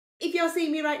If you're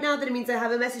seeing me right now, then it means I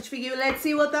have a message for you. Let's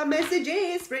see what that message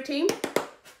is. Spirit team,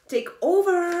 take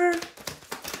over.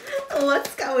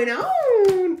 What's going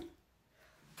on?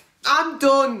 I'm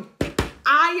done.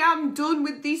 I am done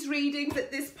with these readings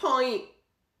at this point.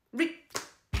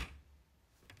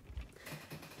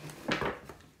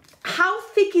 How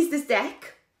thick is this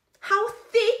deck? How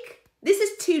thick? This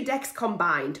is 2 decks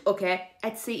combined, okay?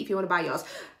 Etsy if you want to buy yours.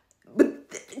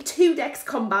 But 2 decks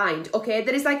combined, okay?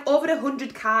 There is like over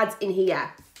 100 cards in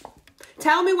here.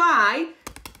 Tell me why.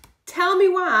 Tell me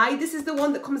why this is the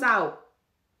one that comes out.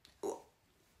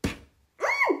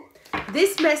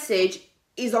 This message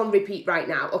is on repeat right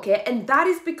now, okay? And that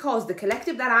is because the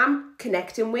collective that I'm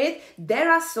connecting with, there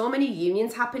are so many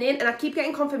unions happening, and I keep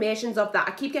getting confirmations of that.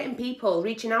 I keep getting people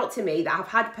reaching out to me that have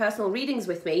had personal readings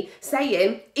with me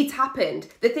saying it's happened.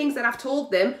 The things that I've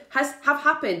told them have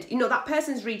happened. You know, that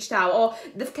person's reached out, or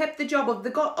they've kept the job, or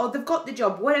they've got the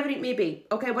job, whatever it may be,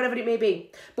 okay? Whatever it may be.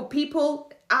 But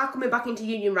people are coming back into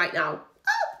union right now.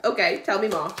 Okay, tell me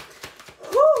more.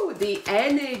 Woo, the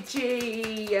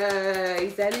energy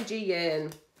is energy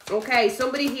in. Okay,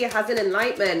 somebody here has an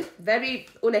enlightenment, very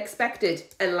unexpected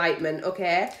enlightenment,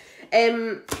 okay?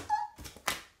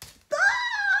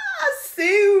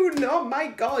 Soon, oh my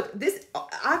God, this,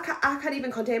 I can't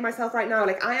even contain myself right now.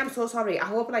 Like, I am so sorry. I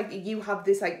hope like you have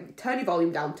this, like, turn your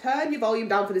volume down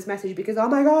for this message, because oh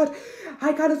my God,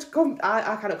 I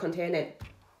cannot contain it.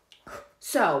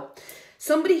 So,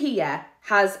 somebody here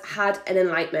has had an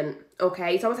enlightenment,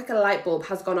 okay? It's almost like a light bulb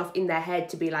has gone off in their head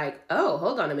to be like, oh,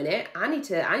 hold on a minute, I need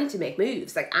to make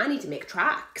moves, like I need to make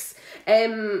tracks.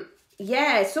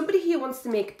 Yeah, somebody here wants to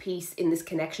make peace in this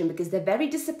connection because they're very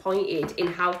disappointed in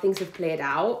how things have played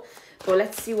out. But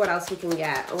let's see what else we can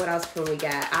get. What else can we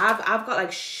get? I've got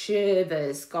like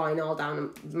shivers going all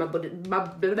down my body.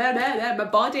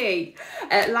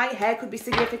 Light hair could be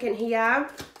significant here.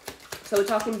 So we're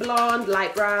talking blonde,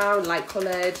 light brown, light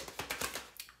coloured,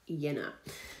 you know.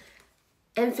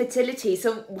 Infertility.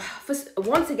 So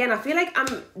once again, I feel like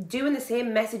I'm doing the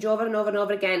same message over and over and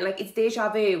over again. Like it's deja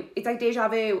vu. It's like deja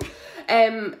vu.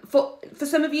 For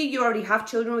some of you, you already have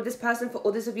children with this person. For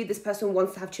others of you, this person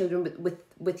wants to have children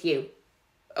with you.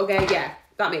 Okay, yeah,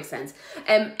 that makes sense.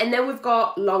 And then we've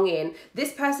got longing.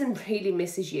 This person really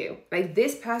misses you. Like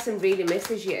this person really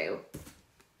misses you.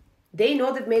 They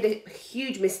know they've made a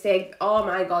huge mistake. Oh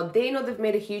my God, they know they've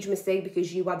made a huge mistake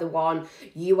because you are the one,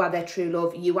 you are their true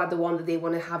love, you are the one that they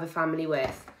want to have a family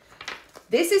with.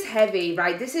 This is heavy,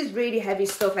 right? This is really heavy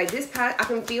stuff. Like this, I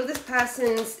can feel this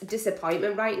person's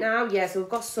disappointment right now. Yeah, so we've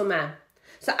got summer.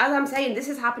 So as I'm saying, this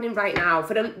is happening right now.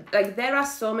 For them, like there are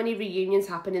so many reunions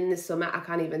happening this summer, I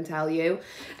can't even tell you.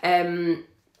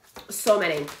 So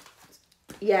many.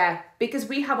 Yeah, because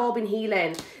we have all been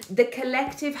healing. The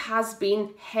collective has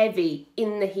been heavy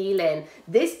in the healing.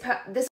 This